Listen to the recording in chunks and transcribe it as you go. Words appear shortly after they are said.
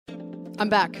I'm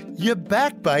back. You're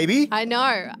back, baby. I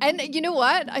know. And you know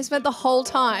what? I spent the whole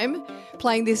time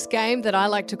playing this game that I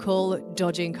like to call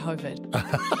Dodging COVID.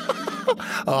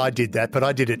 Oh, I did that, but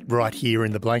I did it right here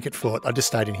in the blanket fort. I just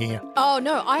stayed in here. Oh,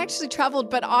 no. I actually travelled,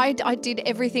 but I did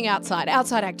everything outside.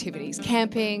 Outside activities,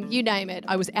 camping, you name it.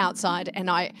 I was outside and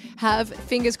I have,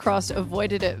 fingers crossed,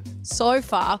 avoided it so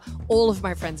far. All of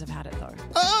my friends have had it, though.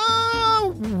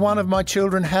 One of my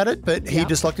children had it, but he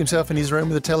just locked himself in his room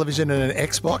with a television and an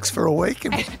Xbox for a week.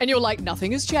 And you're like,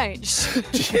 nothing has changed.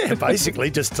 Yeah,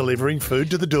 basically just delivering food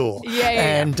to the door. Yeah.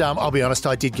 And I'll be honest,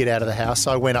 I did get out of the house.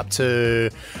 I went up to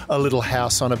a little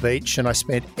house on a beach and I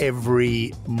spent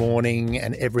every morning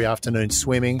and every afternoon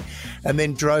swimming and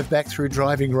then drove back through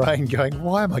driving rain going,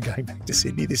 why am I going back to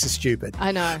Sydney? This is stupid.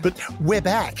 I know. But we're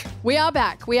back. We are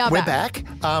back. We're back.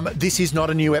 This is not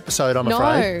a new episode, I'm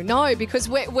afraid. No, because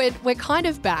we're kind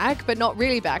of back, but not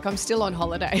really back. I'm still on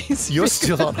holidays. You're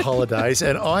still on holidays,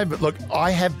 and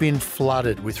I have been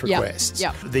flooded with requests.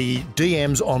 Yep. The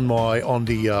DMs on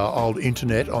the old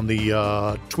internet, on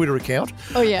the Twitter account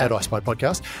at I Spy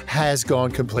Podcast has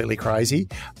gone completely crazy.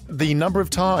 The number of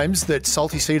times that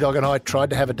Salty Sea Dog and I tried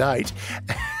to have a date.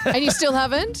 And you still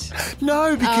haven't?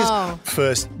 No, because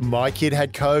first my kid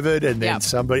had COVID and then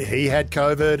he had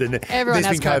COVID and Everyone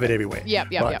there's been has COVID everywhere.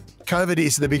 Yep. COVID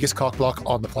is the biggest cock block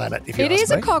on the planet, if you ask me. It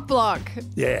is a cock block.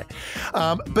 Yeah.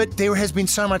 But there has been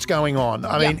so much going on.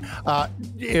 I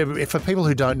mean, for people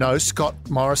who don't know, Scott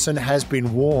Morrison has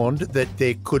been warned that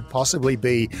there could possibly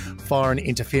be foreign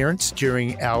interference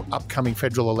during our upcoming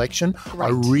federal election.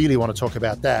 Right. I really want to talk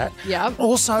about that. Yeah.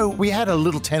 Also, we had a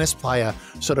little tennis player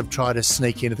sort of try to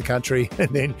sneak into the country and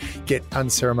then get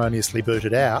unceremoniously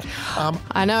booted out.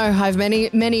 I know. I have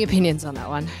many opinions on that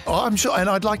one. I'm sure, and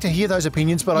I'd like to hear those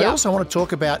opinions, but I also want to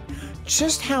talk about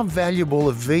just how valuable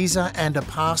a visa and a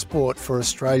passport for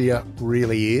Australia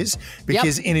really is,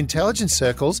 because in intelligence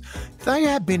circles, they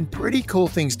have been pretty cool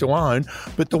things to own.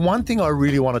 But the one thing I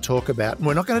really want to talk about, and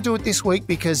we're not going to do it this week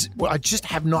because I just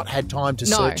have not had time to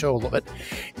search all of it,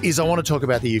 is I want to talk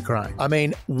about the Ukraine. I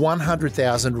mean,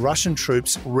 100,000 Russian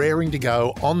troops raring to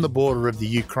go on the border of the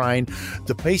Ukraine.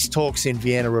 The peace talks in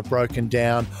Vienna have broken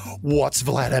down. What's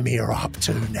Vladimir up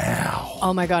to now?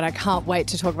 Oh my God, I can't wait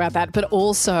to talk about that. But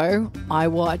also, I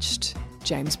watched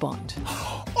James Bond.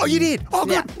 Oh, you did? Oh,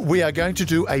 good. Yeah. We are going to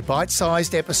do a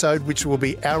bite-sized episode, which will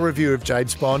be our review of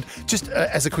James Bond. Just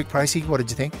as a quick précis, what did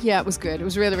you think? Yeah, it was good. It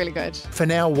was really, really good. For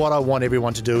now, what I want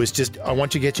everyone to do is I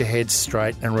want you to get your heads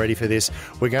straight and ready for this.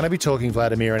 We're going to be talking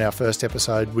Vladimir in our first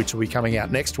episode, which will be coming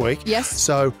out next week. Yes.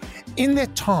 So in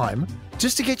that time,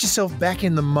 just to get yourself back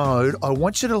in the mode, I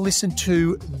want you to listen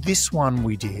to this one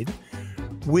we did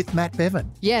with Matt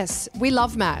Bevan. Yes, we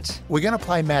love Matt. We're going to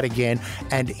play Matt again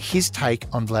and his take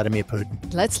on Vladimir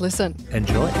Putin. Let's listen.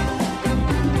 Enjoy.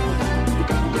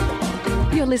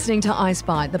 You're listening to I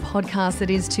Spy, the podcast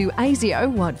that is to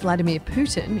ASIO what Vladimir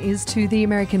Putin is to the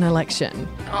American election.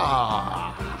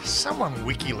 Someone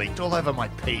WikiLeaked all over my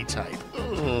P tape.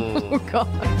 Oh, God.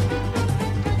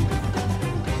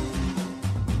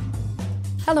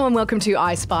 Hello and welcome to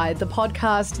I Spy, the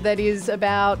podcast that is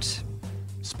about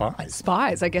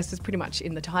Spies, I guess, is pretty much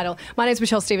in the title. My name's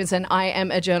Michelle Stevenson. I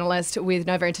am a journalist with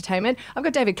Nova Entertainment. I've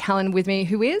got David Callan with me,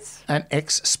 who is? An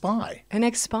ex-spy. An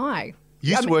ex-spy.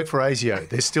 Used to work for ASIO.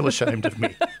 They're still ashamed of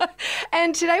me.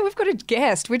 And today we've got a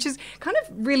guest, which is kind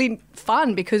of really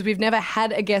fun because we've never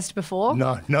had a guest before.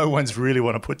 No one's really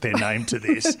want to put their name to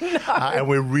this. And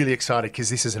we're really excited because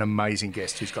this is an amazing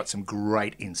guest who's got some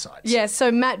great insights. Yes,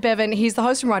 so Matt Bevan, he's the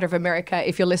host and writer of America,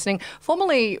 if you're listening.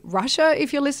 Formerly Russia,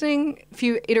 if you're listening. A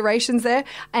few iterations there.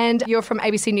 And you're from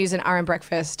ABC News and RM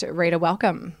Breakfast. Rita,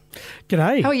 welcome.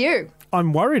 G'day. How are you?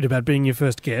 I'm worried about being your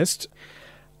first guest.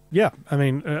 Yeah, I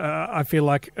mean, I feel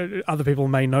like other people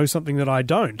may know something that I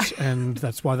don't, and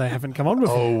that's why they haven't come on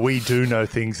before. Oh, we do know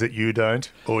things that you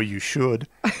don't, or you should.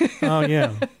 Oh,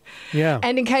 yeah. Yeah.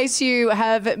 And in case you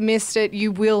have missed it,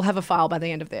 you will have a file by the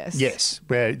end of this. Yes,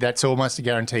 that's almost a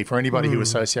guarantee. For anybody who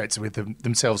associates with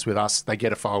themselves with us, they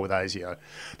get a file with ASIO.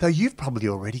 Though you've probably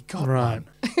already got one.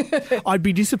 I'd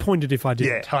be disappointed if I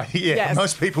didn't. Yeah, yes.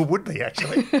 Most people would be,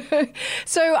 actually.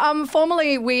 So,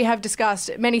 formerly we have discussed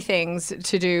many things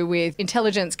to do with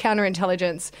intelligence,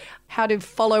 counterintelligence, how to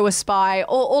follow a spy,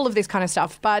 all of this kind of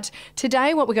stuff. But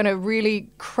today what we're going to really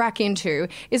crack into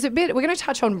is we're going to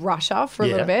touch on Russia for a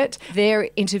little bit, their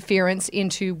interference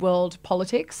into world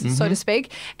politics, so to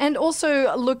speak, and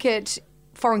also look at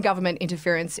foreign government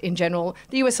interference in general,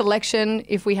 the US election,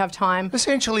 if we have time.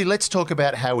 Essentially, let's talk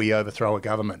about how we overthrow a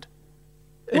government.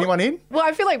 Anyone in? Well,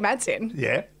 I feel like Matt's in.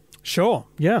 Yeah. Sure,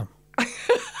 yeah.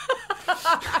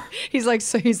 He's like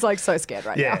so scared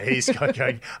right now. Yeah, he's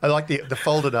going. I like the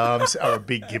folded arms are a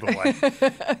big giveaway.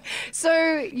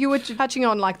 So you were touching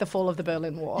on like the fall of the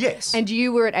Berlin Wall. Yes. And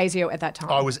you were at ASIO at that time.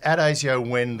 I was at ASIO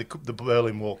when the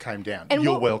Berlin Wall came down.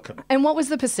 You're welcome. And what was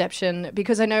the perception?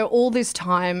 Because I know all this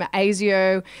time,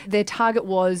 ASIO, their target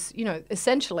was,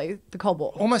 essentially the Cold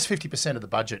War. Almost 50% of the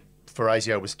budget for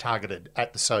ASIO was targeted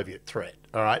at the Soviet threat,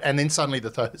 all right? And then suddenly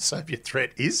the Soviet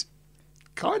threat is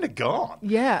kind of gone.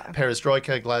 Yeah.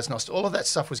 Perestroika, glasnost, all of that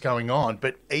stuff was going on,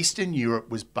 but Eastern Europe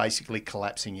was basically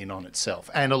collapsing in on itself.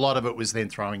 And a lot of it was then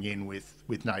throwing in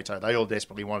with NATO. They all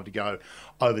desperately wanted to go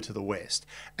over to the West.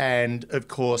 And, of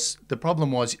course, the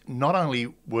problem was not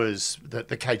only was the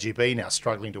KGB now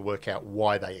struggling to work out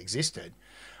why they existed,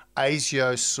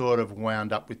 ASIO sort of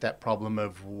wound up with that problem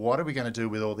of what are we going to do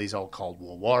with all these old Cold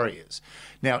War warriors?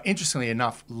 Now, interestingly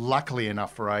enough, luckily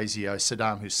enough for ASIO,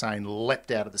 Saddam Hussein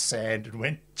leapt out of the sand and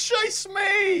went, "Chase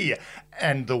me!"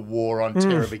 And the war on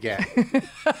terror began.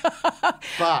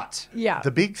 But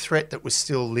the big threat that was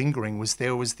still lingering was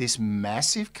there was this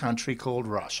massive country called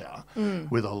Russia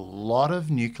with a lot of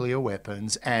nuclear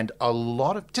weapons and a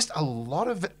lot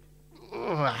of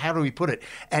how do we put it,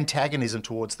 antagonism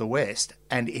towards the West,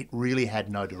 and it really had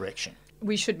no direction.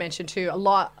 We should mention too, a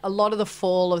lot of the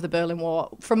fall of the Berlin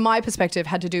Wall, from my perspective,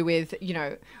 had to do with,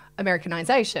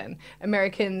 Americanization.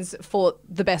 Americans fought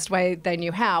the best way they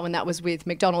knew how, and that was with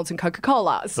McDonald's and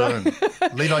Coca-Cola. So. Boom.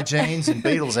 Levi Jeans and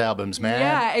Beatles albums, man.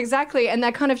 Yeah, exactly. And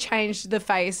that kind of changed the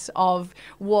face of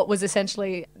what was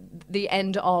essentially the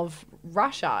end of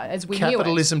Russia as we knew it.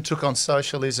 Capitalism took on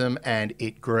socialism and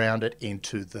it ground it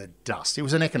into the dust. It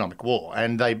was an economic war,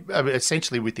 and they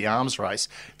essentially, with the arms race,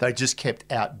 they just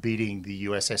kept outbidding the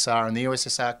USSR, and the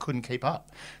USSR couldn't keep up.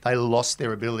 They lost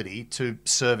their ability to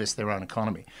service their own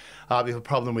economy. We have a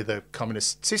problem with the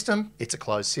communist system. It's a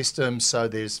closed system, so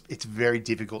it's very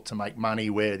difficult to make money,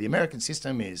 where the American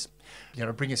system is,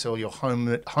 bring us all your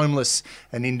homeless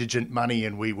and indigent money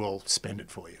and we will spend it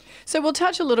for you. So we'll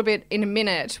touch a little bit in a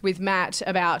minute with Matt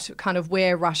about kind of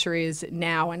where Russia is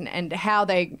now and how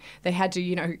they had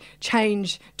to,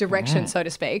 change direction, so to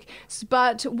speak.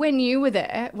 But when you were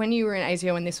there, when you were in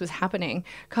ASIO and this was happening,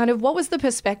 kind of what was the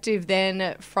perspective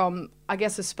then from, I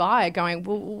guess, a spy going,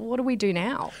 well, what do we do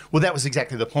now? Well, that was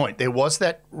exactly the point. There was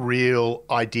that real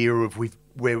idea of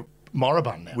we're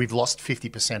moribund now. We've lost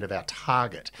 50% of our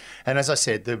target. And as I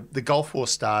said, the Gulf War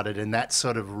started and that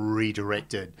sort of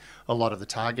redirected a lot of the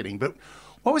targeting. But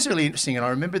what was really interesting, and I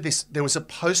remember this, there was a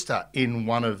poster in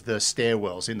one of the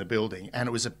stairwells in the building, and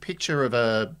it was a picture of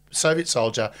a Soviet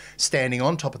soldier standing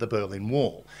on top of the Berlin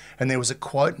Wall. And there was a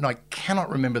quote, and I cannot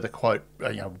remember the quote,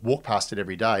 walk past it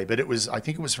every day, but I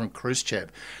think it was from Khrushchev,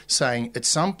 saying, at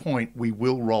some point we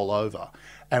will roll over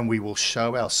and we will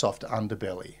show our soft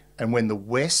underbelly. And when the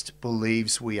West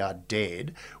believes we are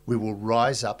dead, we will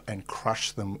rise up and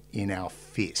crush them in our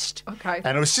fist. Okay.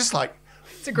 And it was just like,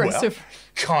 it's aggressive.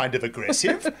 Well, kind of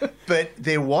aggressive. But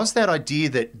there was that idea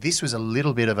that this was a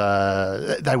little bit of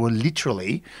they were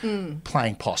literally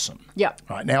playing possum. Yeah.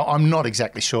 Right. Now, I'm not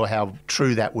exactly sure how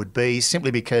true that would be,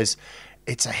 simply because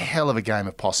it's a hell of a game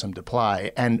of possum to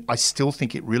play. And I still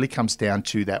think it really comes down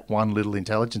to that one little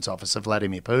intelligence officer,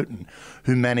 Vladimir Putin,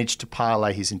 who managed to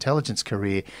parlay his intelligence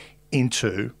career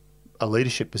into a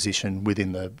leadership position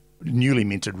within the newly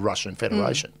minted Russian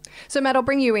Federation. So, Matt, I'll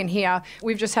bring you in here.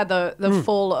 We've just had the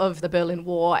fall of the Berlin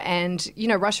Wall, and,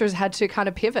 Russia has had to kind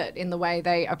of pivot in the way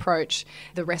they approach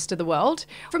the rest of the world.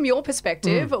 From your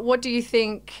perspective, what do you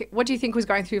think was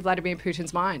going through Vladimir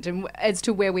Putin's mind and as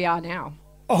to where we are now?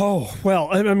 Oh, well,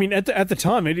 I mean, at the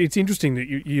time, it's interesting that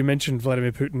you mentioned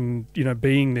Vladimir Putin,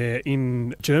 being there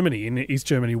in Germany, in East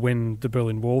Germany, when the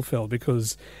Berlin Wall fell,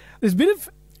 because there's a bit of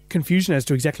confusion as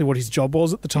to exactly what his job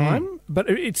was at the time, but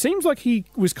it seems like he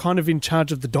was kind of in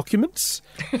charge of the documents.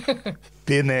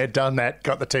 Been there, done that,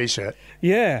 got the T-shirt.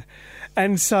 Yeah.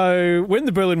 And so when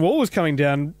the Berlin Wall was coming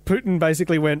down, Putin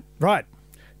basically went, right,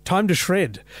 time to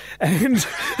shred. And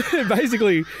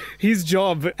basically his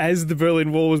job as the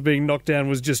Berlin Wall was being knocked down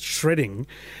was just shredding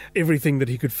everything that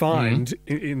he could find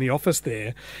in the office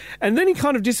there. And then he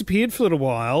kind of disappeared for a little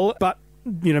while, but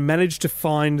managed to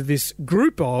find this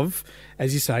group of,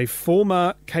 as you say,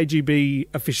 former KGB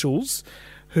officials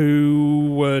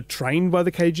who were trained by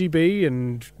the KGB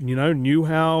and, knew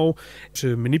how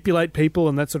to manipulate people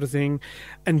and that sort of thing.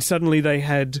 And suddenly they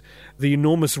had the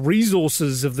enormous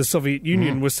resources of the Soviet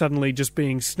Union were suddenly just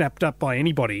being snapped up by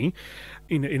anybody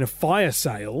in a fire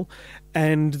sale.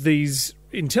 And these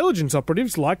intelligence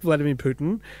operatives, like Vladimir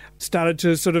Putin, started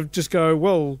to sort of just go,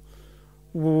 well,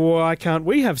 why can't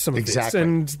we have some of this?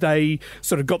 And they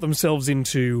sort of got themselves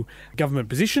into government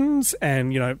positions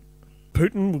and,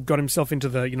 Putin got himself into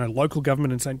the local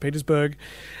government in St. Petersburg,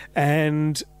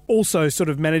 and also sort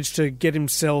of managed to get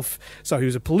himself, so he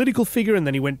was a political figure, and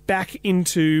then he went back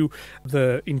into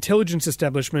the intelligence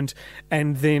establishment,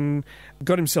 and then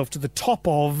got himself to the top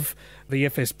of the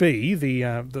FSB,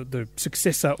 the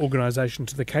successor organisation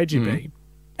to the KGB.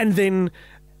 And then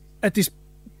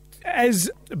as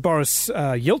Boris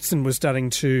Yeltsin was starting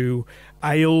to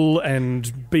ail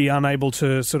and be unable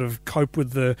to sort of cope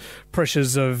with the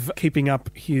pressures of keeping up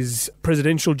his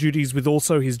presidential duties with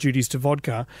also his duties to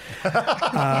vodka,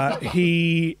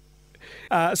 he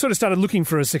sort of started looking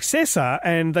for a successor,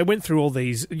 and they went through all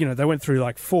these, they went through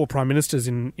like 4 prime ministers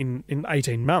in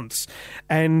 18 months.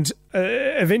 And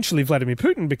eventually Vladimir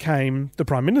Putin became the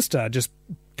prime minister, just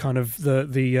kind of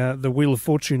the wheel of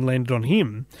fortune landed on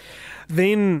him.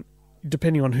 Then,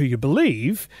 depending on who you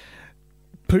believe,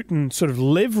 Putin sort of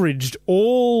leveraged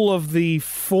all of the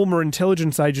former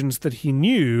intelligence agents that he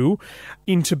knew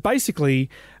into basically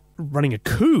running a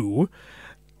coup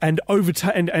and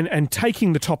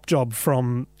taking the top job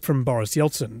from Boris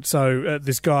Yeltsin. So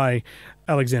this guy,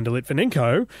 Alexander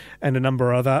Litvinenko, and a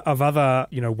number of other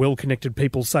well-connected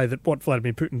people say that what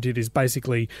Vladimir Putin did is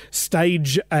basically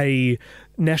stage a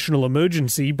national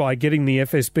emergency by getting the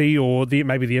FSB, or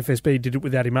maybe the FSB did it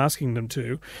without him asking them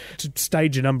to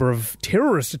stage a number of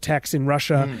terrorist attacks in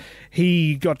Russia.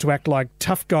 He got to act like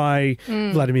tough guy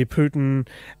Vladimir Putin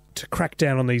to crack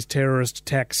down on these terrorist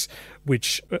attacks,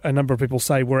 which a number of people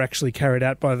say were actually carried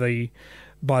out by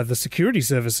the security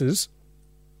services.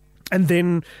 And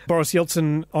then Boris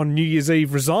Yeltsin on New Year's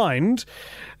Eve resigned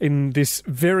in this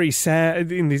very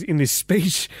sad in this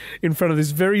speech in front of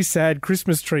this very sad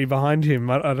Christmas tree behind him.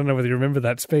 I don't know whether you remember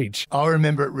that speech. I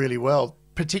remember it really well,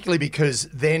 particularly because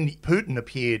then Putin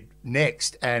appeared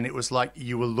next, and it was like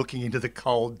you were looking into the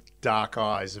cold, dark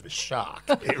eyes of a shark.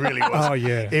 It really was. Oh,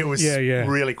 yeah. It was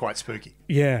really quite spooky.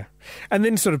 Yeah. And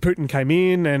then sort of Putin came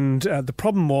in, and the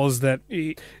problem was that,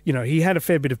 he had a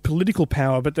fair bit of political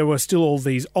power, but there were still all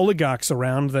these oligarchs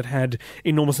around that had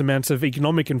enormous amounts of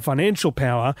economic and financial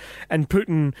power, and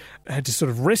Putin had to sort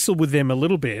of wrestle with them a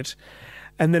little bit.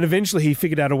 And then eventually he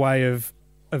figured out a way of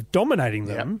dominating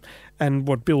them. Yep. And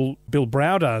what Bill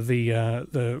Browder,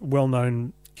 the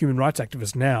well-known human rights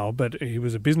activist now, but he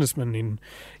was a businessman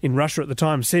in Russia at the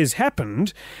time, says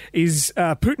happened is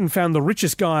Putin found the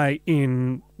richest guy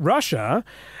in Russia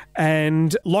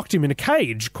and locked him in a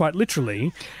cage, quite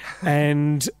literally,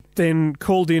 and then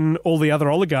called in all the other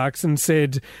oligarchs and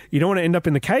said, "You don't want to end up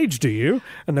in the cage, do you?"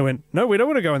 And they went, "No, we don't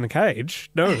want to go in the cage.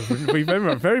 No, we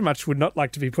very much would not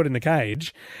like to be put in the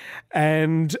cage."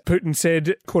 And Putin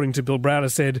said, according to Bill Browder,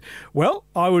 said, "Well,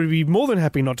 I would be more than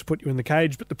happy not to put you in the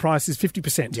cage, but the price is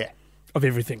 50% of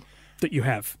everything that you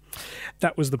have."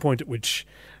 That was the point at which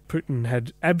Putin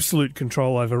had absolute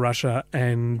control over Russia,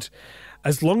 and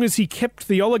as long as he kept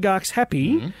the oligarchs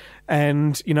happy,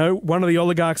 and one of the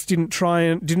oligarchs didn't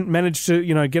manage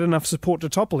to get enough support to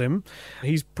topple him,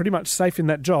 he's pretty much safe in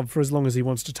that job for as long as he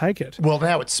wants to take it. Well,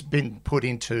 now it's been put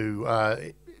into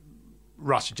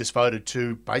Russia just voted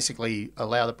to basically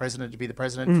allow the president to be the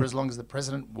president for as long as the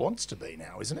president wants to be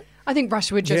now, isn't it? I think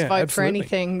Russia would just vote for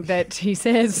anything that he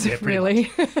says,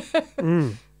 really.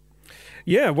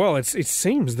 Yeah, well, it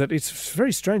seems that it's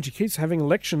very strange. He keeps having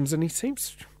elections and he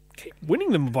seems keep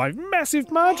winning them by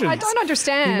massive margins. I don't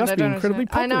understand. He must be incredibly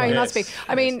popular. I know, he must be.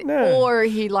 I mean, or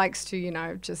he likes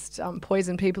to, just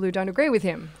poison people who don't agree with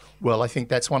him. Well, I think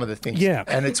that's one of the things. Yeah.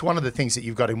 And it's one of the things that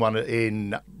you've got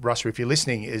in Russia, if you're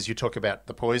listening, is you talk about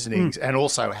the poisonings and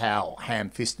also how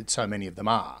ham-fisted so many of them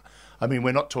are. I mean,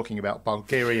 we're not talking about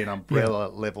Bulgarian umbrella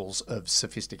levels of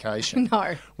sophistication.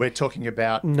 No. We're talking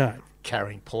about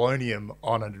carrying polonium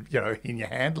on in your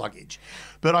hand luggage.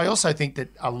 But I also think that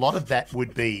a lot of that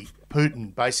would be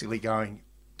Putin basically going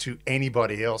to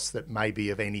anybody else that may be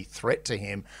of any threat to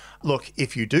him, look,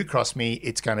 if you do cross me,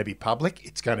 it's going to be public,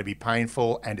 it's going to be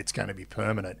painful, and it's going to be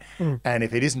permanent. And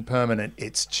if it isn't permanent,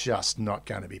 it's just not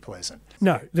going to be pleasant.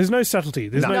 No, there's no subtlety.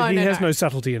 He has no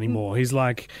subtlety anymore. He's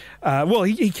like,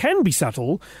 he can be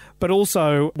subtle, but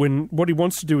also when what he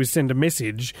wants to do is send a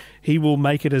message, he will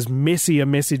make it as messy a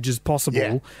message as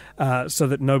possible so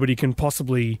that nobody can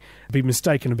possibly be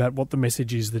mistaken about what the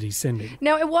message is that he's sending.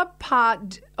 Now, at what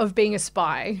part of being a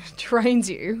spy trains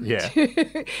you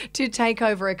to take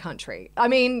over a country? I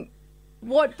mean,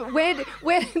 where,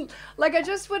 like I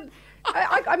just would...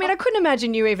 I mean, I couldn't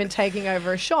imagine you even taking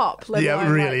over a shop. Look,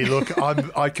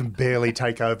 I can barely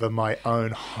take over my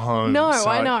own home. No, so,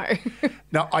 I know.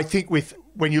 No, I think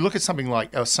when you look at something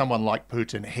like someone like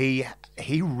Putin,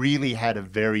 he really had a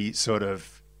very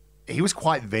he was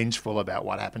quite vengeful about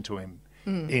what happened to him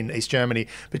in East Germany,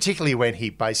 particularly when he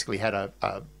basically had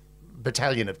a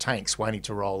battalion of tanks waiting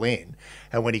to roll in.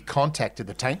 And when he contacted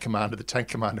the tank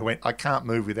commander went, I can't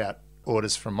move without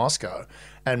orders from Moscow.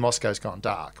 And Moscow's gone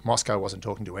dark. Moscow wasn't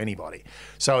talking to anybody.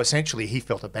 So essentially he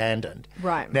felt abandoned.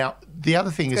 Right. Now, the other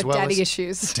thing as well daddy is...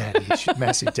 issues. Daddy issues.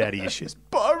 Massive daddy issues.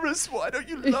 Boris, why don't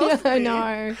you love me? I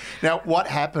know. Now, what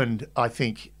happened, I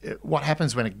think, what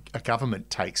happens when a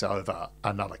government takes over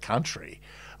another country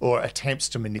or attempts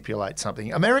to manipulate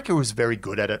something? America was very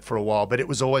good at it for a while, but it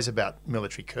was always about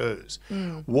military coups.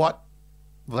 What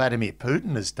Vladimir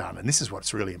Putin has done, and this is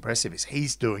what's really impressive, is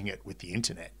he's doing it with the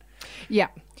internet. Yeah.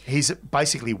 He's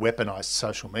basically weaponized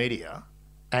social media,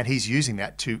 and he's using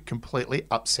that to completely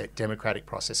upset democratic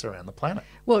process around the planet.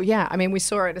 Well, yeah. I mean, we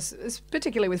saw it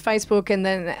particularly with Facebook and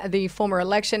then the former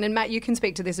election. And Matt, you can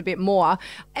speak to this a bit more.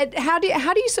 How do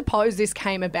you suppose this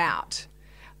came about?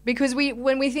 Because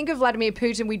when we think of Vladimir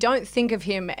Putin, we don't think of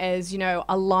him as,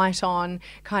 a light-on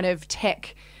kind of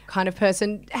tech kind of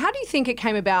person. How do you think it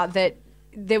came about that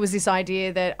there was this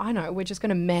idea that, we're just going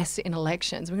to mess in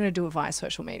elections. We're going to do it via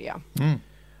social media?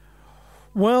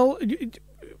 Well,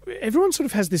 everyone sort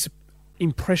of has this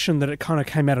impression that it kind of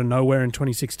came out of nowhere in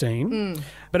 2016,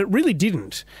 but it really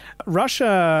didn't.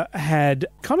 Russia had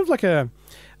kind of like a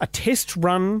test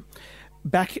run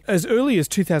back as early as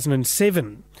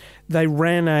 2007. They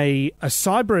ran a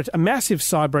massive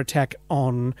cyber attack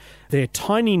on their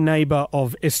tiny neighbour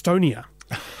of Estonia.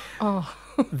 Oh.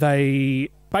 They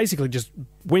basically just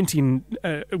went in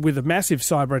with a massive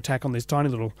cyber attack on this tiny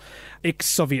little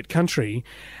ex-Soviet country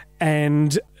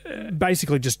and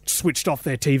basically just switched off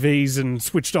their TVs and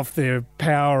switched off their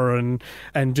power and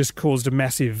just caused a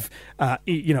massive,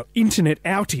 internet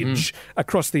outage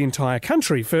across the entire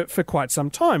country for quite some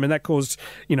time. And that caused,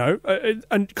 a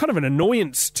kind of an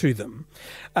annoyance to them.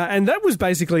 And that was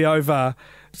basically over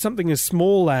something as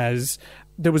small as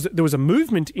there was a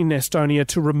movement in Estonia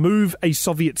to remove a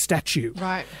Soviet statue.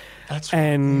 Right. That's right.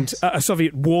 And yes. a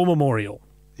Soviet war memorial.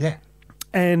 Yeah.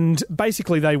 And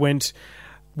basically they went,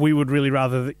 we would really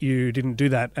rather that you didn't do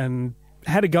that, and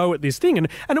had a go at this thing. And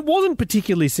it wasn't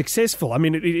particularly successful. I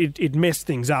mean, it messed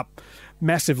things up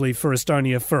massively for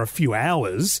Estonia for a few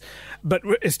hours, but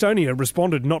Estonia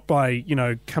responded not by,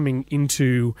 coming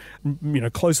into,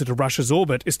 closer to Russia's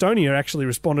orbit. Estonia actually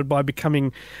responded by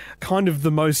becoming kind of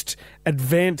the most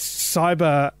advanced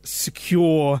cyber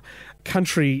secure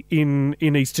country in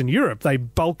Eastern Europe. They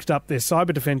bulked up their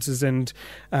cyber defences and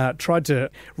tried to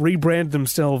rebrand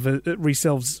themselves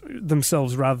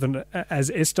rather than as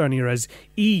Estonia as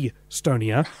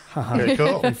E-Stonia. Very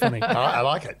cool. Very funny. I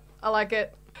like it. I like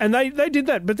it. And they did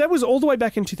that, but that was all the way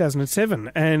back in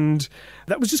 2007, and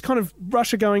that was just kind of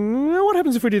Russia going, what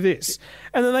happens if we do this?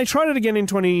 And then they tried it again in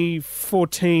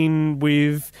 2014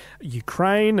 with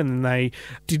Ukraine, and then they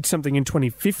did something in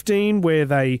 2015 where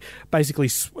they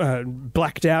basically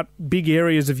blacked out big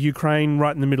areas of Ukraine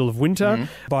right in the middle of winter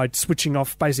by switching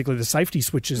off basically the safety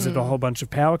switches at a whole bunch of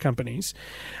power companies,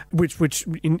 which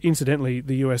incidentally,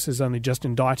 the US has only just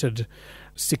indicted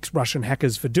 6 Russian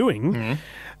hackers for doing.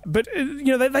 But,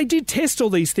 they did test all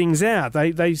these things out.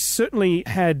 They certainly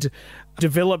had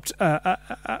developed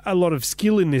a lot of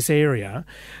skill in this area.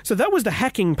 So that was the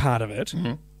hacking part of it.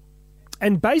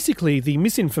 And basically the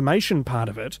misinformation part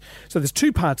of it, so there's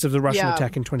 2 parts of the Russian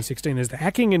attack in 2016. There's the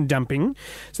hacking and dumping,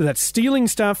 so that's stealing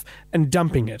stuff and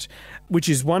dumping it, which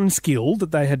is one skill that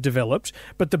they had developed.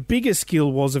 But the bigger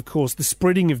skill was, of course, the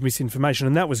spreading of misinformation,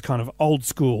 and that was kind of old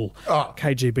school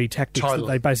KGB tactics that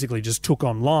they basically just took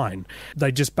online.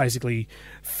 They just basically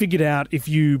figured out if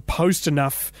you post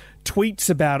enough tweets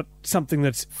about something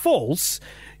that's false,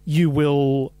 you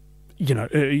will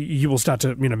start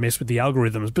to, mess with the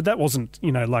algorithms. But that wasn't,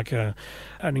 like an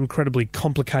incredibly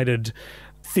complicated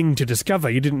thing to discover.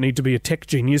 You didn't need to be a tech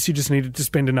genius. You just needed to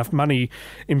spend enough money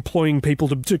employing people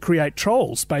to create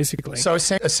trolls, basically. So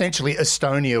essentially,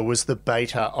 Estonia was the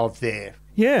beta of their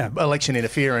election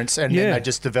interference, and then they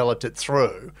just developed it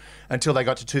through until they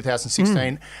got to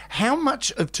 2016. How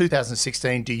much of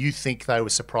 2016 do you think they were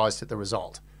surprised at the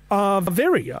result?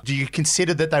 Very. Do you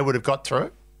consider that they would have got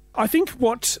through? I think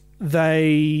what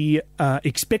they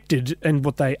expected and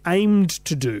what they aimed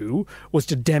to do was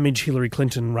to damage Hillary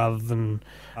Clinton rather than.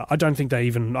 I don't think they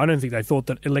thought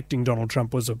that electing Donald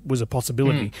Trump was a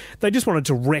possibility. They just wanted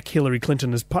to wreck Hillary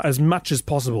Clinton as much as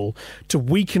possible, to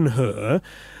weaken her,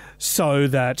 so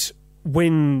that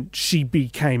when she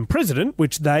became president,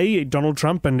 which Donald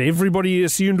Trump and everybody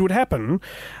assumed would happen,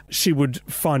 she would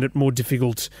find it more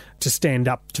difficult to stand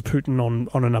up to Putin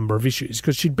on a number of issues,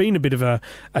 because she'd been a bit of a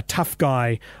tough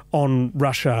guy on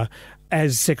Russia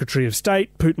as Secretary of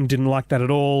State. Putin didn't like that at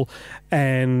all,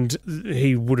 and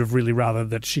he would have really rather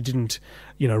that she didn't,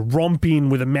 romp in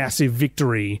with a massive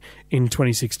victory in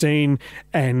 2016,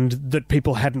 and that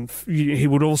people hadn't. He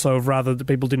would also have rather that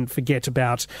people didn't forget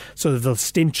about sort of the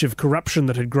stench of corruption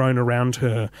that had grown around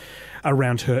her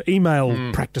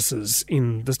email practices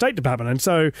in the State Department, and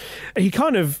so he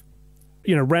kind of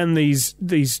ran these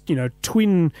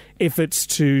twin efforts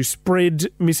to spread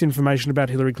misinformation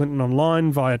about Hillary Clinton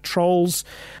online via trolls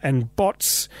and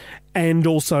bots, and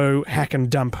also hack and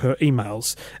dump her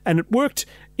emails. And it worked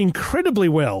incredibly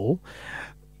well.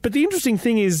 But the interesting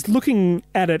thing is, looking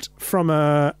at it from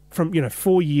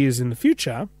 4 years in the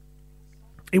future,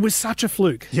 it was such a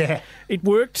fluke. Yeah. It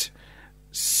worked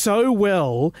so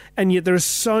well, and yet there are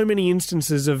so many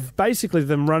instances of basically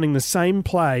them running the same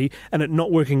play and it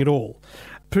not working at all.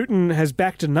 Putin has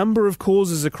backed a number of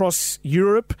causes across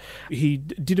Europe. He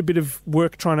did a bit of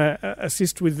work trying to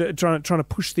assist with trying to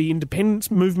push the independence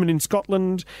movement in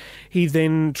Scotland. He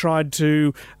then tried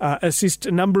to assist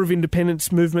a number of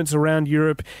independence movements around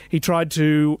Europe. He tried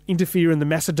to interfere in the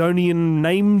Macedonian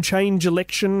name change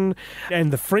election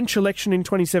and the French election in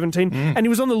 2017, and he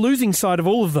was on the losing side of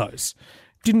all of those.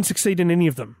 Didn't succeed in any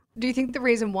of them. Do you think the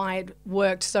reason why it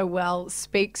worked so well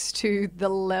speaks to the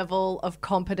level of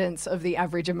competence of the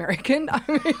average American?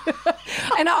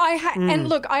 And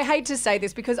look, I hate to say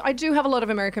this because I do have a lot of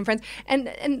American friends,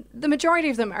 and the majority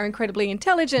of them are incredibly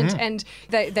intelligent, and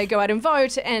they go out and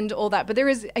vote and all that. But there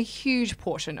is a huge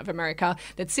portion of America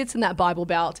that sits in that Bible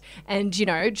Belt and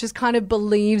just kind of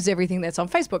believes everything that's on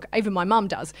Facebook. Even my mum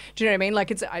does. Do you know what I mean?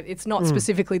 Like it's not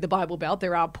specifically the Bible Belt.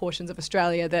 There are portions of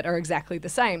Australia that are exactly the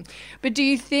same. But do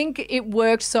you think it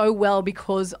worked so well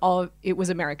because it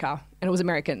was America and it was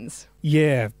Americans?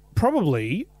 Yeah,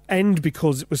 probably, and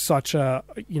because it was such a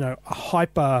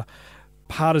hyper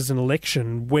partisan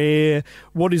election where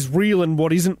what is real and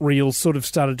what isn't real sort of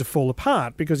started to fall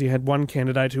apart, because you had one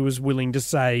candidate who was willing to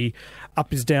say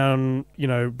up is down,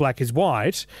 black is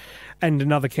white, and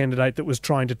another candidate that was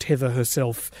trying to tether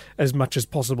herself as much as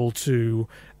possible to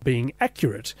being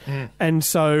accurate. And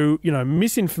so,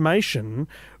 misinformation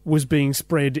was being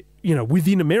spread,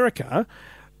 within America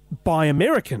by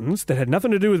Americans that had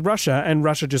nothing to do with Russia, and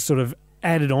Russia just sort of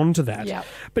added on to that. Yep.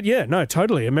 But yeah, no,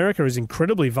 totally. America is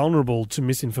incredibly vulnerable to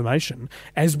misinformation,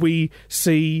 as we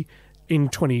see in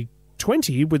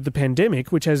 2020 with the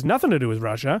pandemic, which has nothing to do with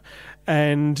Russia,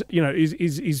 and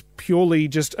is purely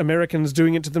just Americans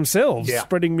doing it to themselves,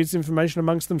 spreading misinformation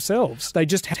amongst themselves. They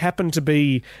just happen to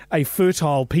be a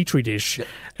fertile petri dish,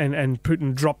 and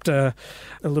Putin dropped a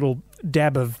little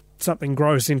dab of something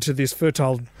gross into this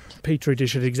fertile petri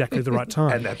dish at exactly the right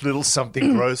time. And that little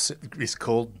something gross is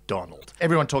called Donald.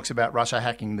 Everyone talks about Russia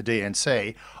hacking the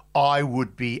DNC. I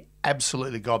would be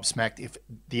absolutely gobsmacked if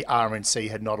the RNC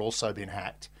had not also been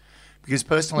hacked. Because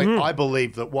personally, I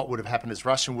believe that what would have happened is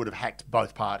Russia would have hacked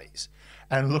both parties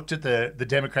and looked at the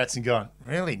Democrats and gone,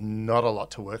 really not a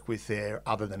lot to work with there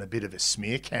other than a bit of a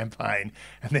smear campaign,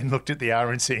 and then looked at the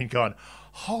RNC and gone,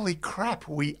 holy crap,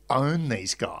 we own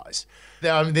these guys.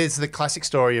 There's the classic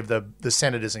story of the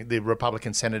senators, the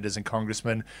Republican senators and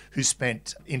congressmen who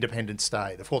spent Independence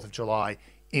Day, the 4th of July,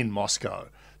 in Moscow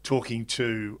talking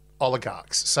to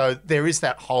oligarchs. So there is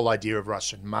that whole idea of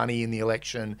Russian money in the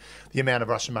election, the amount of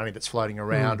Russian money that's floating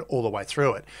around all the way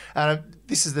through it.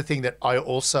 This is the thing that I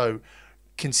also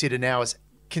consider now is,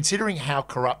 considering how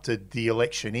corrupted the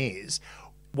election is,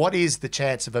 what is the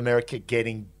chance of America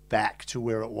getting back to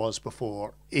where it was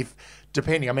before? If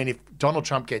Donald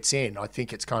Trump gets in, I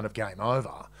think it's kind of game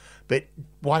over. But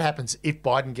what happens if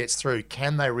Biden gets through?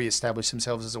 Can they reestablish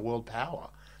themselves as a world power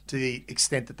to the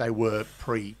extent that they were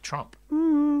pre-Trump?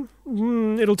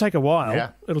 It'll take a while.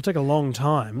 Yeah. It'll take a long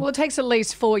time. Well, it takes at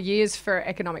least 4 years for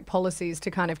economic policies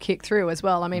to kind of kick through as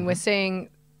well. I mean, we're seeing...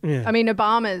 Yeah. I mean,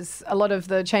 a lot of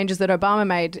the changes that Obama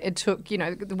made, it took,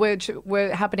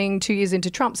 were happening 2 years into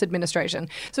Trump's administration.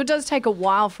 So it does take a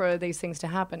while for these things to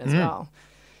happen as well.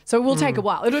 So it will take a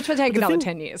while. It'll take another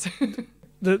 10 years.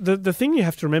 The thing you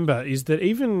have to remember is that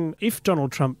even if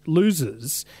Donald Trump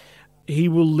loses, he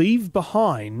will leave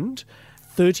behind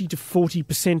 30 to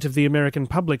 40% of the American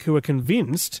public who are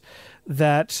convinced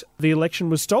that the election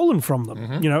was stolen from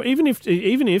them. Even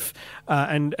if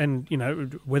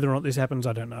whether or not this happens,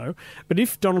 I don't know. But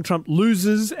if Donald Trump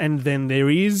loses and then there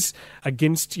is,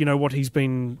 against, what he's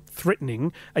been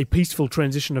threatening, a peaceful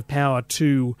transition of power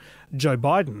to Joe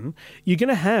Biden, you're going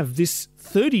to have this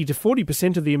 30 to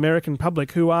 40% of the American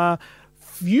public who are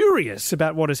furious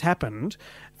about what has happened,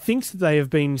 thinks that they have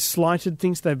been slighted,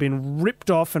 thinks they've been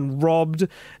ripped off and robbed,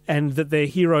 and that their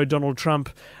hero, Donald Trump,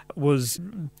 was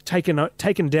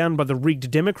taken down by the rigged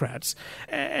Democrats.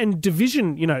 And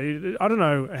division, I don't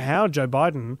know how Joe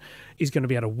Biden is going to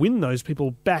be able to win those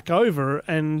people back over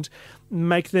and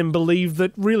make them believe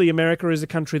that really America is a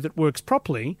country that works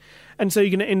properly. And so you're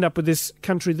going to end up with this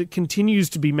country that continues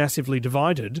to be massively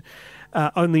divided.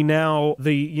 Only now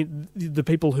the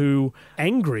people who are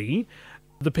angry,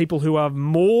 the people who are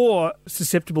more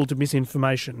susceptible to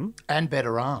misinformation. And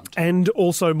better armed. And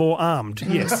also more armed,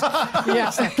 yes. Yeah,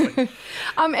 exactly.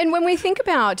 And when we think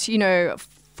about,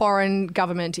 foreign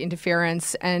government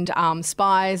interference and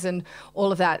spies and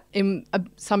all of that, in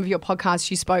some of your podcasts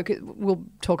you spoke, we'll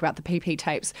talk about the PP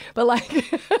tapes, but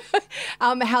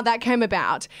how that came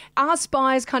about. Are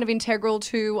spies kind of integral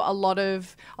to a lot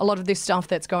of this stuff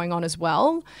that's going on as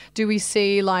well? Do we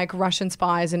see Russian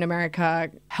spies in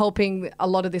America helping a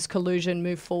lot of this collusion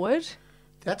move forward?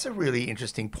 That's a really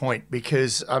interesting point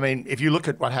because, if you look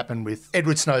at what happened with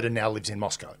Edward Snowden, now lives in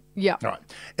Moscow. Yeah. Right.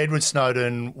 Edward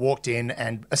Snowden walked in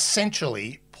and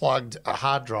essentially plugged a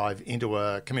hard drive into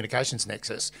a communications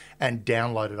nexus and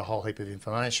downloaded a whole heap of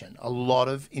information. A lot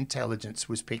of intelligence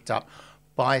was picked up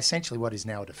by essentially what is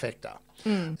now a defector.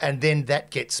 And then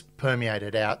that gets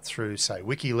permeated out through, say,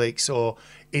 WikiLeaks, or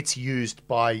it's used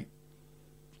by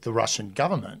the Russian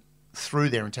government through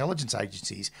their intelligence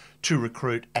agencies to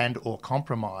recruit and or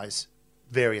compromise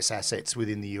various assets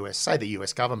within the US, say the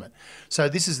US government. So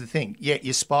this is the thing. Yeah,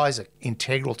 your spies are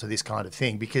integral to this kind of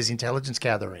thing because intelligence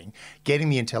gathering, getting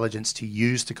the intelligence to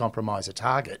use to compromise a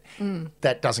target,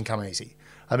 that doesn't come easy.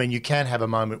 You can have a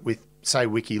moment with, say,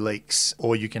 WikiLeaks,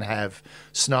 or you can have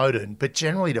Snowden, but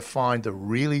generally to find the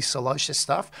really salacious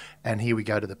stuff, and here we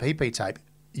go to the PP tape,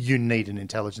 you need an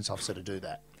intelligence officer to do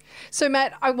that. So,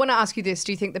 Matt, I want to ask you this.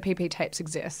 Do you think the PP tapes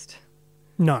exist?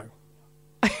 No.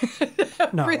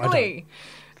 No, really?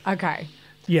 I don't. Okay.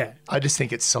 Yeah. I just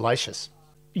think it's salacious.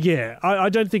 Yeah, I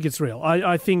don't think it's real.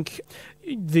 I think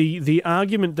the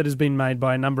argument that has been made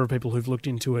by a number of people who've looked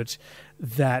into it,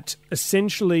 that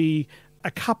essentially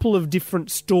a couple of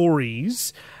different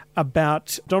stories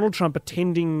about Donald Trump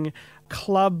attending a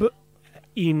club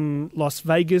in Las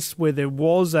Vegas where there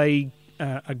was a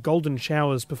Golden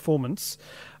Showers performance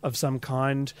of some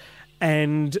kind,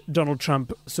 and Donald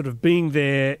Trump sort of being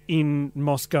there in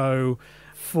Moscow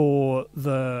for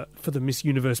the Miss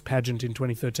Universe pageant in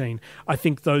 2013. I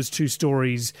think those two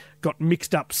stories got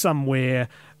mixed up somewhere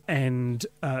and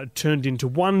turned into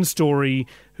one story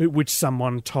which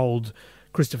someone told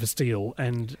Christopher Steele,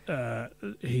 and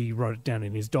he wrote it down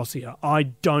in his dossier. I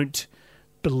don't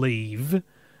believe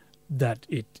that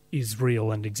it is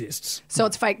real and exists. So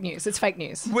it's fake news. It's fake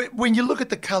news. When you look at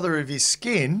the colour of his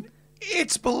skin,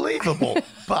 it's believable.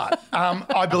 But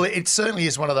I believe it certainly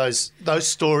is one of those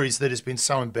stories that has been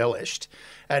so embellished,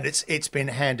 and it's been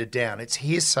handed down. It's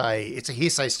hearsay. It's a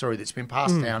hearsay story that's been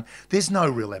passed down. There's no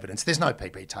real evidence. There's no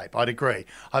PP tape. I'd agree.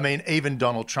 Even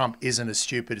Donald Trump isn't as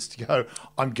stupid as to go,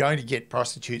 I'm going to get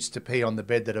prostitutes to pee on the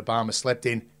bed that Obama slept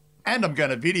in, and I'm going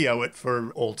to video it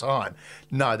for all time.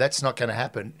 No, that's not going to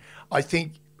happen. I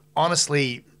think,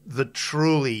 honestly, the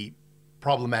truly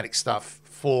problematic stuff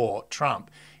for Trump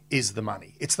is the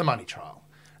money. It's the money trial.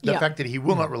 The fact that he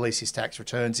will not release his tax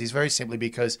returns is very simply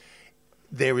because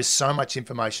there is so much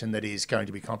information that is going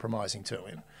to be compromising to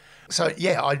him. So,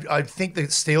 yeah, I think the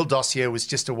Steele dossier was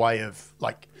just a way of,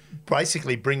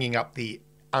 basically bringing up the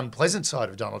unpleasant side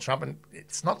of Donald Trump, and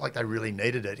it's not like they really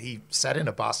needed it. He sat in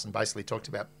a bus and basically talked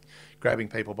about grabbing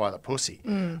people by the pussy.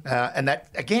 And that,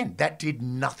 again, that did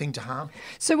nothing to harm him.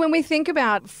 So when we think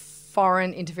about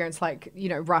foreign interference,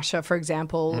 Russia, for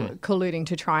example, colluding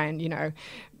to try and,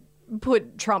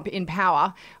 put Trump in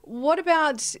power, what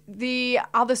about the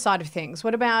other side of things?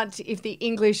 What about if the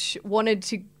English wanted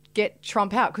to get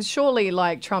Trump out? Because surely,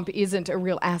 Trump isn't a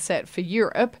real asset for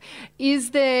Europe.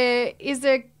 Is there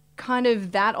kind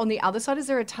of that on the other side? Is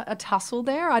there a tussle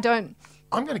there?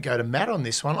 I'm going to go to Matt on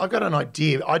this one. I've got an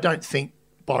idea. I don't think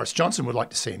Boris Johnson would like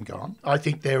to see him gone. I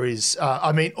think there is,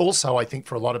 also I think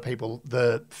for a lot of people,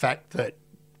 the fact that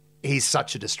he's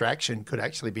such a distraction could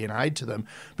actually be an aid to them.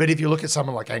 But if you look at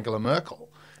someone like Angela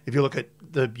Merkel, if you look at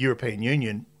the European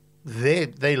Union,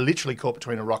 they're literally caught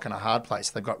between a rock and a hard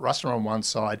place. They've got Russia on one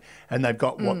side and they've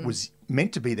got what was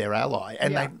meant to be their ally.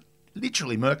 And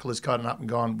literally Merkel has gotten up and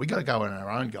gone, we got to go on our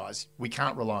own, guys. We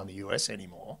can't rely on the US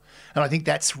anymore. And I think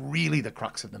that's really the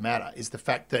crux of the matter, is the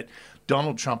fact that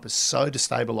Donald Trump has so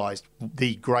destabilised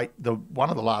one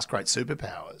of the last great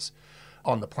superpowers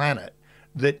on the planet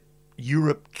that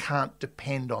Europe can't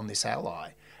depend on this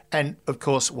ally. And of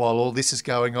course, while all this is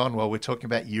going on, while we're talking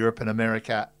about Europe and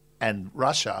America and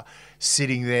Russia.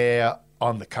 Sitting there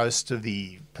on the coast of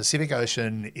the Pacific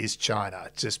Ocean is China,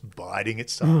 just biding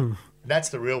its time. That's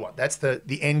the real one. That's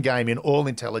the end game in all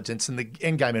intelligence, and the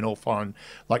end game in all foreign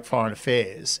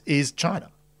affairs is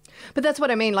China. But that's what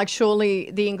I mean. Like,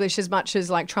 surely the English, as much as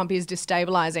like Trump is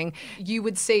destabilizing, you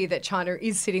would see that China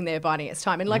is sitting there biding its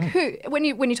time. And like, who, when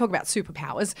you talk about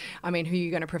superpowers, I mean, who are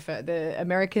you going to prefer, the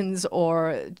Americans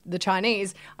or the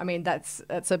Chinese? I mean, that's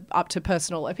up to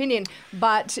personal opinion.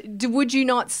 But would you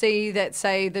not see that,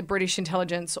 say, the British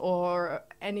intelligence or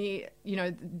any,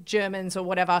 Germans or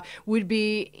whatever would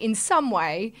be in some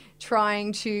way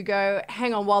trying to go,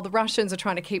 hang on, while the Russians are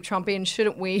trying to keep Trump in,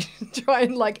 shouldn't we try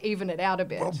and like even it out a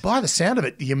bit? Well, by the sound of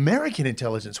it, the American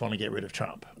intelligence want to get rid of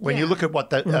Trump. When you look at what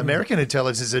the American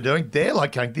intelligence are doing, they're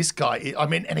like going, this guy, I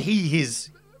mean, and he is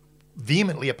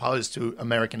vehemently opposed to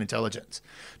American intelligence.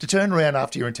 To turn around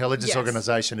after your intelligence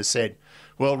organisation has said,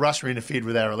 well, Russia interfered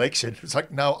with our election. It's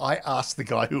like, no, I asked the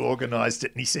guy who organised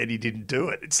it and he said he didn't do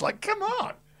it. It's like, come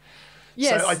on.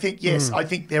 Yes. So I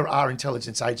think there are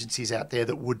intelligence agencies out there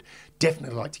that would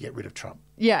definitely like to get rid of Trump.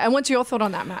 Yeah, and what's your thought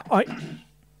on that, Matt?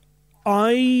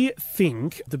 I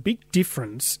think the big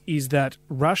difference is that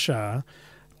Russia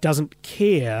doesn't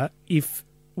care if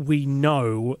we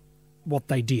know what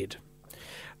they did.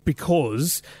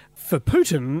 Because for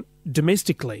Putin,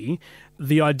 domestically,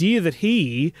 the idea that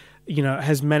he,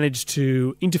 has managed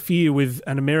to interfere with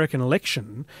an American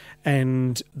election,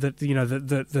 and that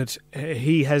that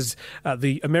he has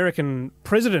the American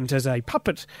president as a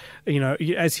puppet,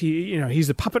 as he's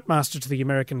the puppet master to the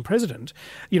American president.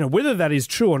 Whether that is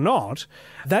true or not,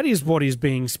 that is what is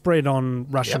being spread on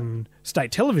Russian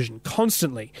state television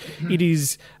constantly. It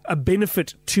is a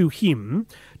benefit to him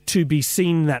to be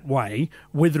seen that way,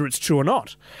 whether it's true or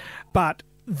not. But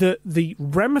the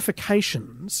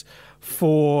ramifications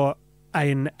for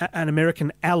an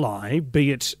American ally,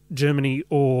 be it Germany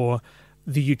or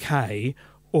the UK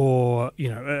or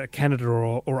Canada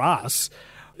or us,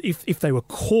 if they were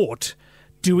caught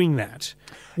doing that,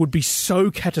 would be so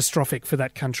catastrophic for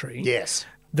that country. Yes,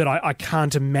 that I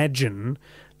can't imagine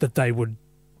that they would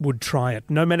try it,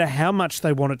 no matter how much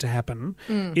they want it to happen.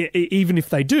 Even if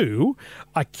they do,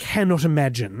 I cannot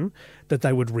imagine that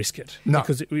they would risk it. No.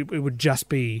 Because it would just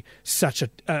be such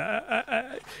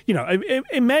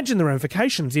imagine the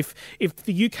ramifications if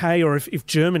the UK or if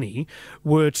Germany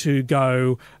were to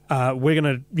go, we're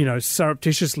going to,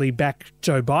 surreptitiously back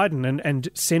Joe Biden and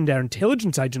send our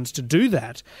intelligence agents to do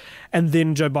that, and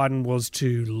then Joe Biden was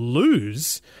to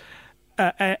lose.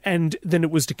 And then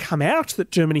it was to come out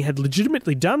that Germany had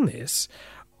legitimately done this,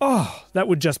 that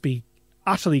would just be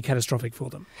utterly catastrophic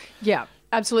for them. Yeah,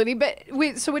 absolutely. But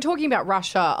we're talking about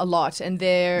Russia a lot and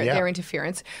their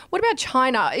interference. What about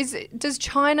China? Does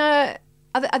China...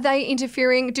 Are they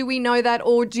interfering? Do we know that?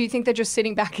 Or do you think they're just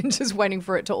sitting back and just waiting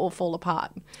for it to all fall apart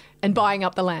and buying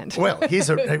up the land? Well,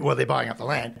 they're buying up the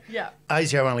land. Yeah.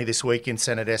 ASIO only this week in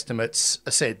Senate estimates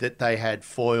said that they had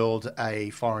foiled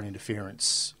a foreign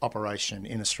interference operation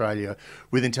in Australia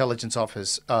with foreign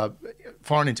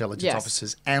intelligence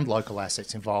officers and local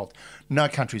assets involved. No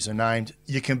countries are named.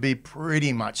 You can be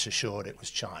pretty much assured it was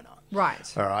China.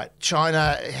 Right. All right.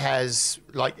 China has,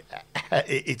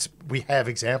 we have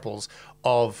examples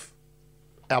of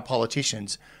our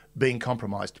politicians being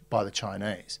compromised by the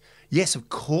Chinese. Yes, of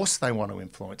course they want to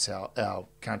influence our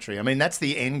country. I mean, that's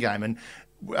the end game. And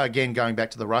again, going back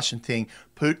to the Russian thing,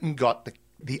 Putin got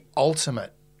the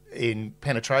ultimate in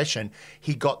penetration.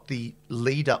 He got the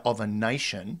leader of a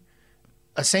nation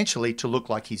essentially to look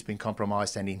like he's been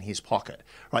compromised and in his pocket,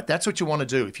 right? That's what you want to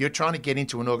do. If you're trying to get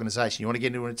into an organisation, you want to get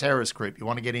into a terrorist group, you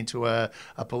want to get into a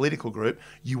political group,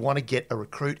 you want to get a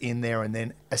recruit in there and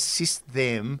then assist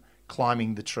them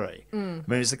climbing the tree. I mean,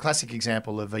 it's the classic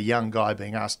example of a young guy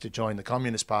being asked to join the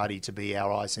Communist Party to be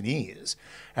our eyes and ears.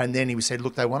 And then he said,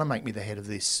 look, they want to make me the head of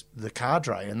the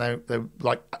cadre. And they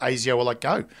like, ASIO were like,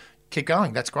 go, keep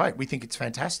going. That's great. We think it's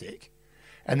fantastic.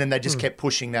 And then they just kept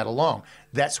pushing that along.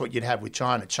 That's what you'd have with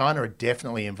China. China are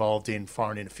definitely involved in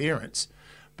foreign interference,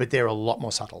 but they're a lot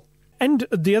more subtle. And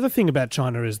the other thing about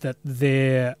China is that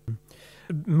their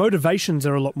motivations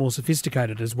are a lot more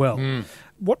sophisticated as well.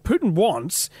 What Putin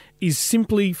wants is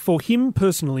simply for him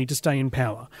personally to stay in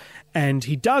power. And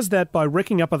he does that by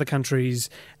wrecking up other countries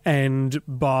and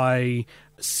by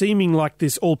seeming like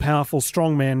this all-powerful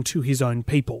strongman to his own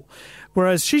people.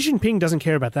 Whereas Xi Jinping doesn't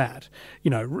care about that. Xi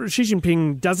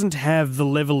Jinping doesn't have the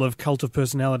level of cult of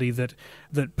personality that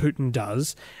Putin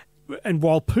does. And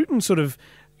while Putin sort of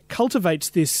cultivates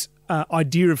this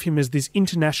idea of him as this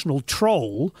international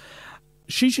troll,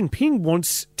 Xi Jinping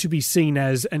wants to be seen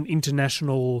as an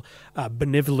international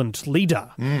benevolent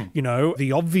leader,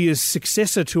 the obvious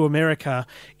successor to America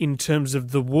in terms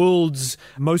of the world's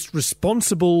most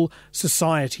responsible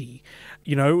society.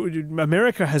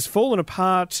 America has fallen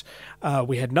apart.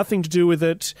 We had nothing to do with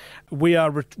it. We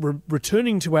are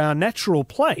returning to our natural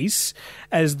place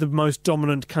as the most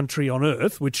dominant country on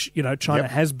earth, which, China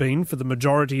has been for the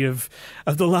majority of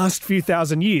the last few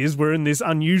thousand years. We're in this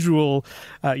unusual,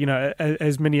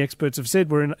 as many experts have said,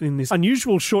 we're in this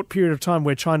unusual short period of time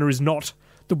where China is not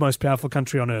the most powerful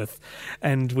country on earth,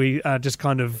 and we are just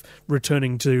kind of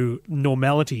returning to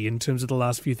normality in terms of the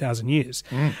last few thousand years.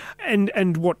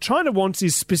 And what China wants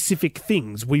is specific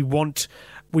things. We want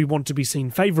to be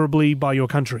seen favourably by your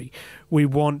country. We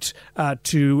want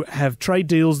to have trade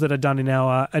deals that are done in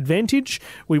our advantage.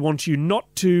 We want you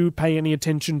not to pay any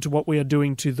attention to what we are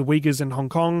doing to the Uyghurs in Hong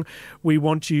Kong. We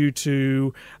want you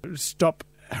to stop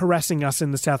harassing us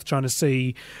in the South China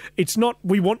Sea. It's not,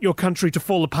 we want your country to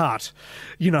fall apart,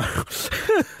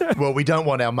 Well, we don't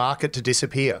want our market to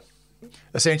disappear.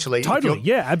 Essentially,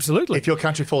 totally, absolutely. If your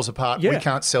country falls apart, we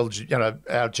can't sell,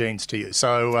 our genes to you.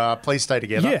 So please stay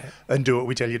together and do what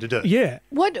we tell you to do. Yeah.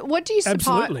 What do you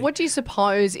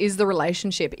suppose is the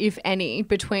relationship, if any,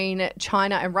 between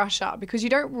China and Russia? Because you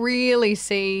don't really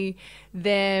see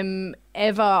them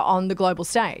ever on the global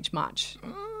stage much.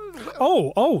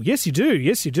 Oh, yes, you do.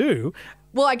 Yes, you do.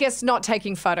 Well, I guess not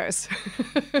taking photos.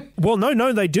 Well,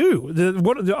 no, they do.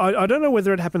 I don't know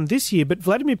whether it happened this year, but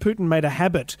Vladimir Putin made a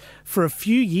habit for a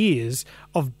few years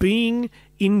of being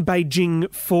in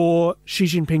Beijing for Xi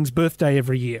Jinping's birthday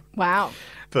every year. Wow.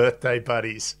 Birthday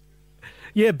buddies.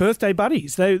 Yeah, birthday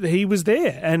buddies. He was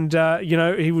there, and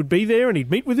he would be there, and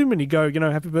he'd meet with him, and he'd go,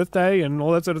 happy birthday, and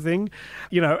all that sort of thing.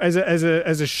 As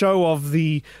a show of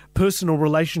the personal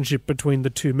relationship between the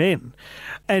two men.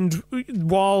 And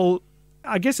while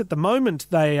I guess at the moment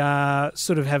they are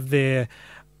kind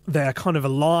of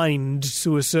aligned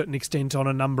to a certain extent on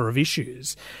a number of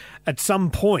issues, at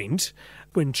some point,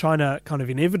 when China kind of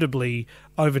inevitably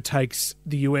overtakes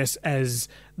the US as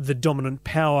the dominant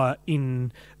power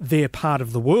in their part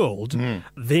of the world,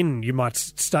 then you might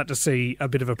start to see a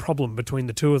bit of a problem between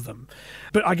the two of them.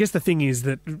 But I guess the thing is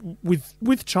that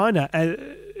with China,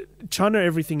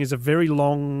 everything is a very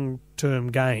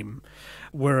long-term game.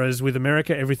 Whereas with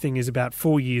America, everything is about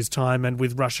 4 years' time, and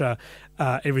with Russia,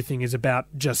 everything is about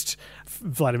just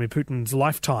Vladimir Putin's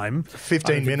lifetime.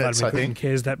 15 minutes, Vladimir I Putin think.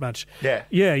 cares that much. Yeah.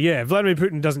 Yeah. Vladimir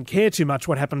Putin doesn't care too much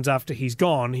what happens after he's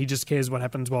gone. He just cares what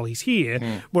happens while he's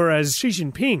here. Whereas Xi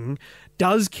Jinping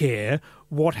does care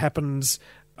what happens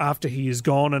after he is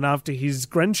gone and after his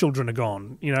grandchildren are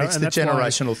gone. It's the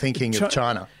generational thinking of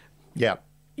China. Yeah.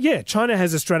 Yeah, China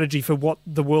has a strategy for what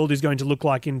the world is going to look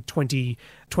like in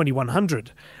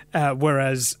 2100,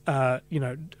 whereas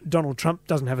Donald Trump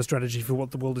doesn't have a strategy for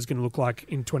what the world is going to look like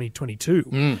in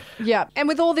 2022. Yeah, and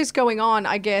with all this going on,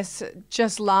 I guess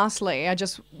just lastly, I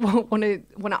just want to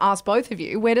ask both of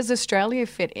you: where does Australia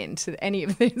fit into any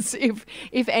of this, if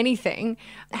anything?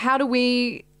 How do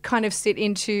we kind of sit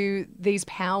into these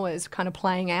powers kind of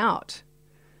playing out?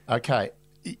 Okay.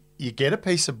 You get a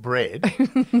piece of bread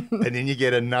and then you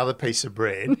get another piece of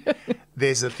bread.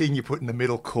 There's a thing you put in the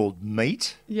middle called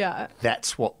meat. Yeah.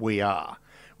 That's what we are.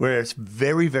 We're a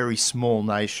very, very small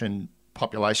nation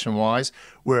population-wise.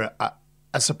 We're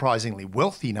a surprisingly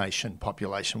wealthy nation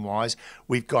population-wise.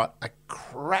 We've got a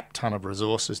crap ton of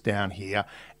resources down here,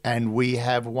 and we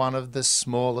have one of the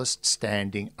smallest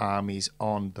standing armies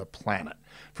on the planet.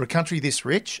 For a country this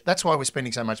rich, that's why we're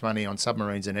spending so much money on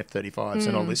submarines and F-35s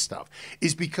and all this stuff,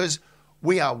 is because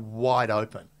we are wide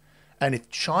open. And if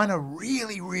China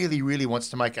really, really, really wants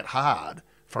to make it hard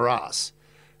for us,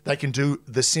 they can do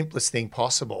the simplest thing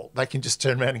possible. They can just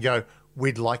turn around and go,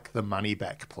 we'd like the money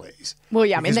back, please. Well,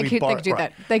 yeah, I mean, they could do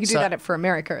that. They could do that for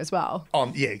America as well.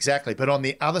 Yeah, exactly. But on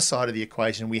the other side of the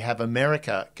equation, we have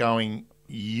America going,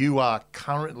 you are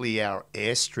currently our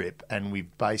airstrip, and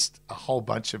we've based a whole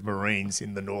bunch of Marines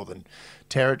in the Northern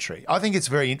Territory. I think it's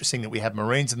very interesting that we have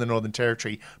Marines in the Northern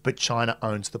Territory, but China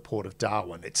owns the port of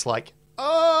Darwin. It's like,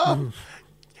 how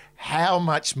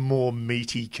much more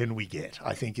meaty can we get,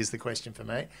 I think is the question for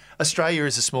me. Australia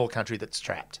is a small country that's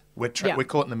trapped. We're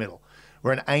caught in the middle.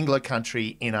 We're an Anglo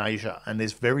country in Asia, and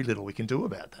there's very little we can do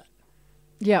about that.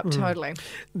 Yeah, totally.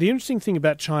 The interesting thing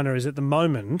about China is at the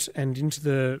moment and into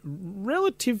the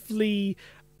relatively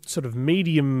sort of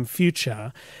medium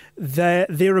future,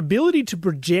 their ability to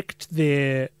project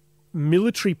their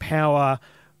military power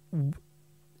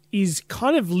is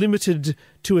kind of limited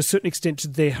to a certain extent to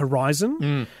their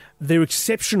horizon. They're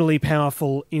exceptionally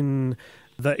powerful in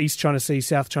the East China Sea,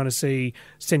 South China Sea,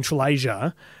 Central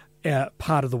Asia,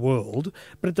 part of the world.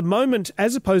 But at the moment,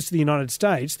 as opposed to the United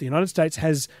States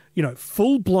has,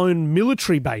 full-blown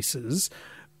military bases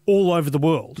all over the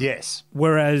world. Yes.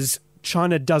 Whereas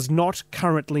China does not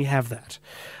currently have that.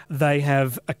 They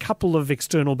have a couple of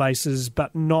external bases,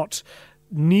 but not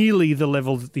nearly the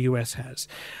level that the US has.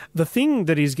 The thing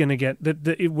that is going to get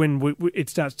when it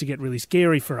starts to get really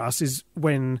scary for us is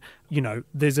when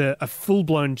there's a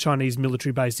full-blown Chinese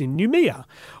military base in Noumea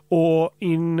or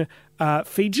in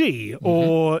Fiji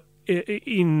or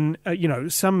in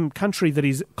some country that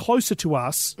is closer to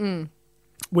us.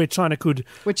 Where China could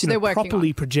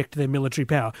properly project their military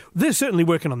power. They're certainly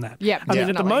working on that. Yeah, I mean,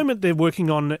 at the moment, they're working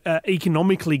on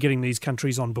economically getting these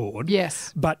countries on board.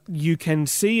 Yes. But you can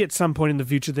see at some point in the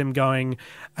future them going,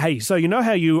 hey, so you know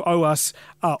how you owe us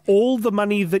all the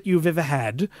money that you've ever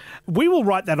had? We will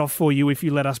write that off for you if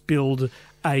you let us build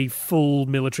a full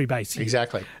military base here.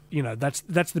 Exactly.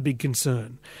 That's the big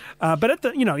concern. But at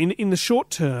the in the short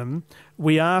term,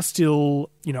 we are still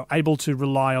able to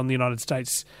rely on the United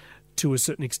States to a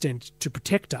certain extent to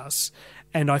protect us.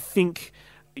 And I think,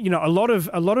 a lot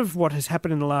of what has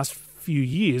happened in the last few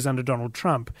years under Donald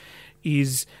Trump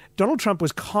is Donald Trump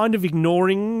was kind of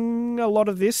ignoring a lot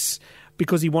of this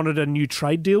because he wanted a new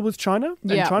trade deal with China.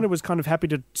 And China was kind of happy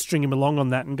to string him along on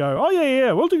that and go, oh,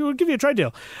 yeah, we'll give you a trade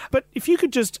deal. But if you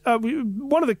could just,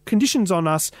 one of the conditions on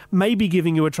us maybe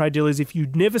giving you a trade deal is if you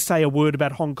never say a word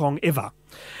about Hong Kong ever.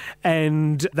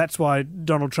 And that's why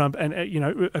Donald Trump, and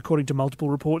according to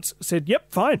multiple reports, said, yep,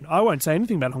 fine, I won't say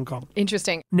anything about Hong Kong.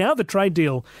 Interesting. Now the trade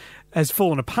deal has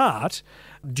fallen apart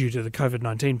due to the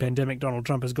COVID-19 pandemic. Donald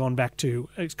Trump has gone back to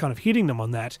kind of hitting them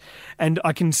on that. And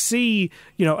I can see,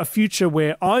 a future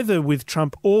where either with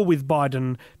Trump or with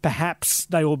Biden, perhaps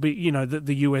they will be,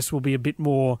 the US will be a bit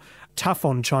more tough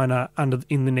on China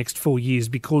in the next 4 years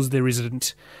because there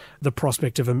isn't the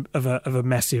prospect of a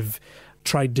massive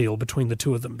trade deal between the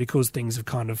two of them because things have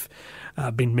kind of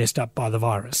been messed up by the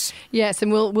virus. Yes,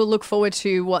 and we'll look forward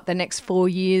to what the next 4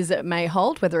 years may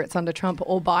hold, whether it's under Trump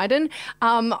or Biden.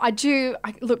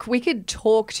 Look, we could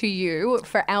talk to you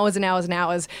for hours and hours and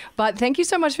hours, but thank you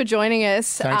so much for joining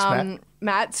us. Thanks,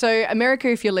 Matt. So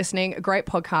America, if you're listening, a great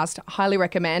podcast, highly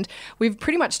recommend. We've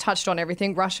pretty much touched on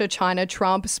everything: Russia, China,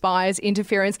 Trump, spies,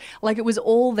 interference, like it was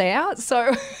all there.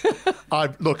 So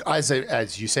look,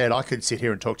 as you said, I could sit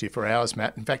here and talk to you for hours,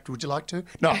 Matt. In fact, would you like to?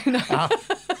 No.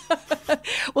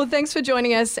 Well, thanks for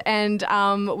joining us, and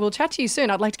we'll chat to you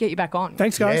soon. I'd like to get you back on.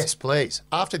 Thanks, guys. Yes, please.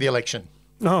 After the election.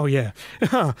 Oh, yeah.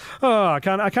 I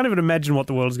can't even imagine what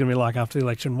the world is going to be like after the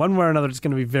election. One way or another, it's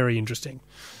going to be very interesting.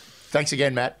 Thanks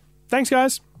again, Matt. Thanks,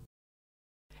 guys.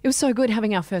 It was so good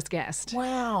having our first guest.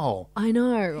 Wow. I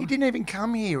know. He didn't even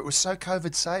come here. It was so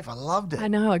COVID safe. I loved it. I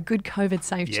know, a good COVID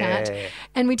safe chat.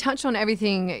 And we touched on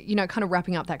everything, kind of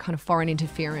wrapping up that kind of foreign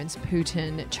interference,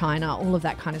 Putin, China, all of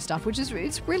that kind of stuff, which is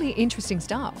it's really interesting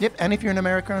stuff. Yep. And if you're in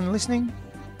America and listening,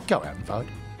 go out and vote.